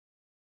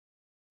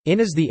IN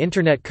is the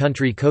Internet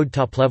Country Code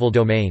Top-Level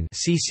Domain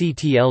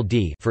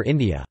for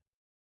India.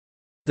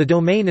 The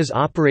domain is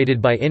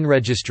operated by IN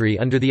Registry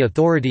under the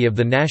authority of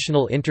the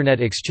National Internet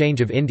Exchange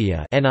of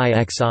India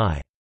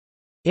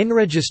IN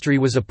Registry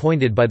was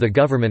appointed by the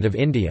Government of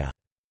India.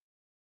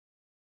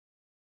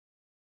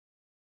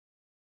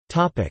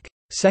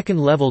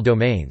 Second-level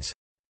domains.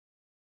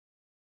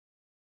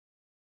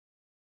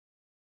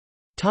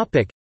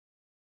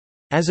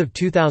 As of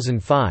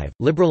 2005,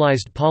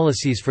 liberalized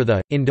policies for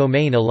the IN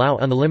domain allow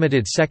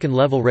unlimited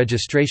second-level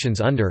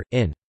registrations under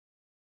IN.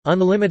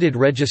 Unlimited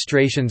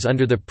registrations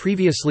under the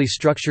previously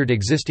structured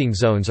existing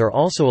zones are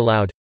also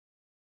allowed.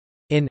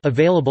 IN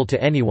available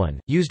to anyone,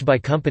 used by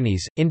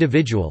companies,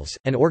 individuals,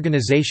 and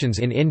organizations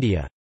in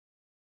India.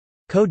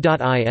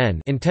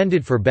 Code.in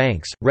intended for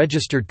banks,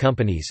 registered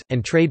companies,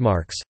 and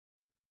trademarks.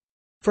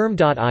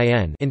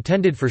 Firm.in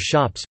intended for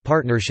shops,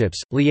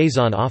 partnerships,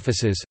 liaison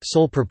offices,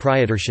 sole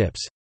proprietorships.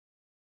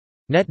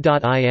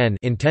 Net.in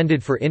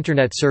intended for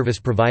internet service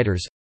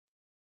providers.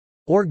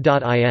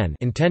 Org.in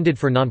intended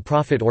for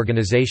non-profit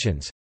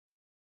organizations.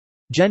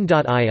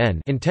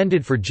 Gen.in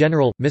intended for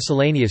general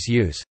miscellaneous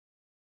use.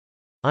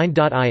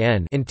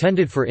 Ein.in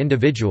intended for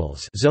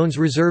individuals, zones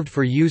reserved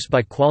for use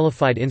by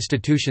qualified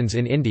institutions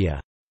in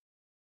India.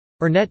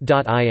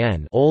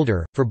 Ernet.in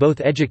older, for both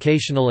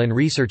educational and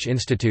research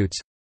institutes.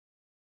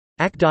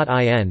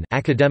 Ac.in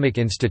academic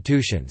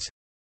institutions.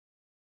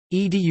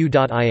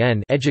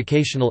 Edu.in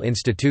educational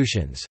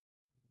institutions.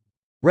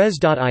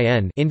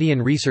 Res.in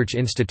Indian research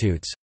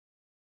institutes.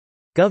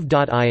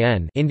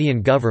 Gov.in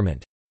Indian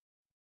government.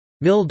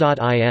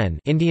 Mil.in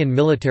Indian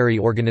military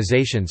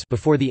organizations.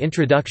 Before the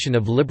introduction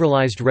of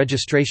liberalized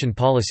registration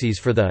policies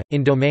for the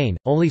IN domain,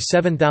 only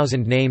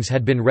 7,000 names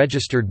had been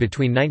registered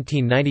between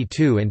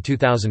 1992 and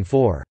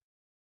 2004.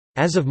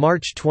 As of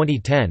March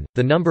 2010,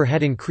 the number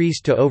had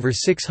increased to over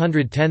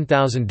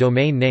 610,000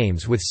 domain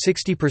names, with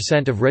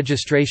 60% of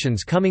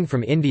registrations coming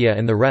from India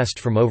and the rest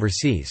from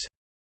overseas.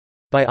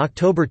 By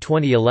October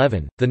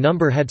 2011, the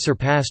number had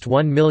surpassed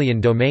 1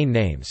 million domain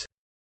names.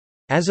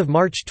 As of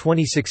March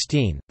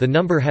 2016, the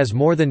number has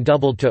more than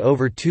doubled to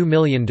over 2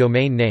 million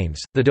domain names.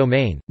 The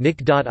domain,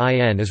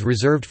 nic.in, is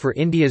reserved for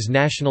India's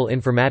National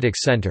Informatics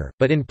Centre,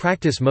 but in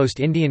practice most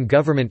Indian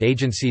government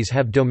agencies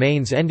have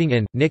domains ending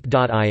in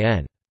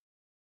nic.in.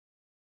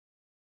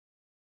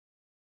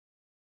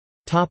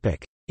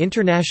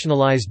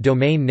 Internationalized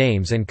domain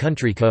names and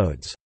country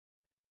codes.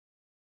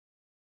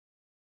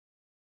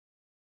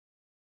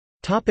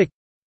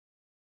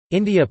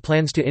 India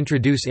plans to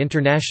introduce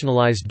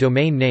internationalized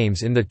domain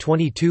names in the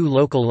 22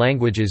 local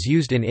languages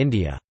used in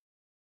India.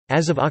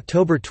 As of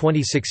October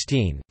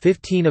 2016,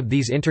 15 of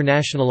these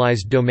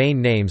internationalized domain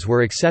names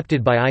were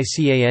accepted by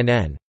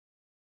ICANN.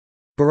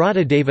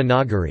 Bharata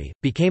Devanagari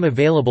became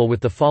available with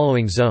the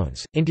following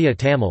zones: India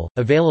Tamil,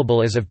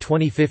 available as of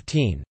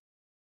 2015.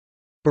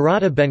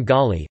 Bharata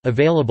Bengali,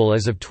 available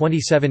as of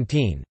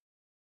 2017.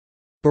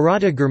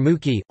 Bharata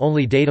Gurmukhi,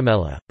 only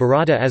Datamela,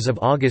 Bharata as of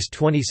August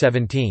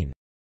 2017.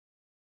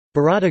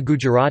 Bharata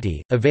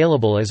Gujarati,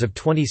 available as of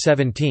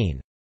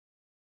 2017.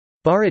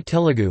 Bharat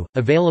Telugu,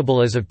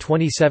 available as of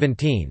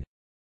 2017.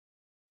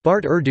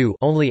 Bharat Urdu,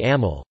 only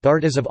Amul,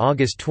 Bharat as of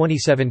August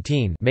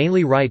 2017,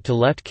 mainly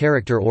right-to-left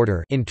character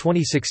order. In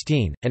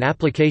 2016, an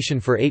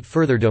application for 8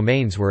 further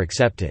domains were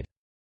accepted.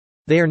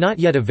 They are not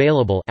yet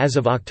available as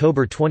of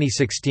October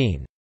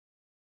 2016.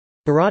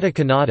 Bharata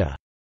Kannada,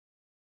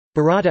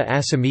 Bharata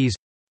Assamese,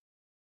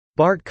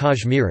 Bharat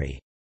Kashmiri,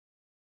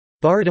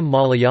 Bharatam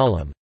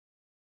Malayalam,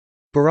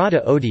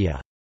 Bharata Odia,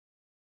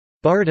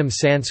 Bharatam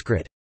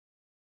Sanskrit,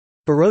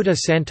 Baroda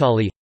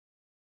Santali,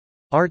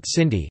 Art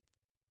Sindhi.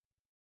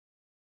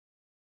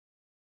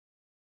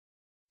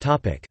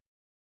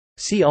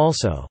 See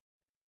also: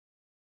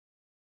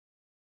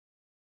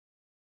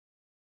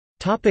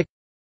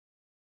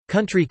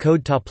 Country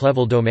code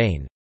top-level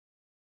domain,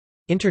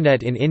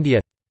 Internet in India.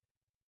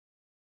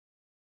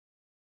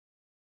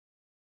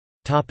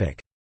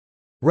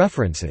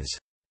 References.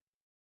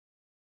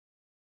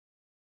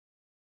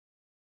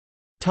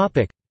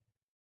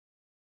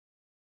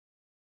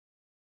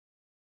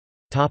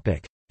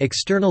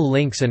 External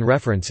links and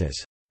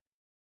references.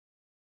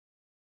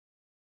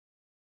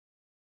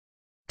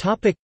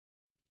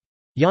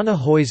 Yana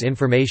Hoy's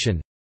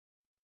information.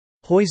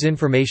 Hoy's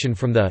information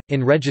from the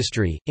IN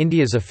Registry,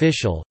 India's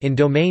official IN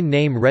domain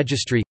name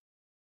registry.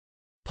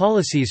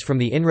 Policies from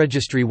the IN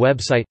Registry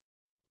website.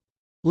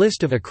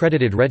 List of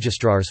accredited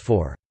registrars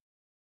for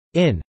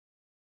IN.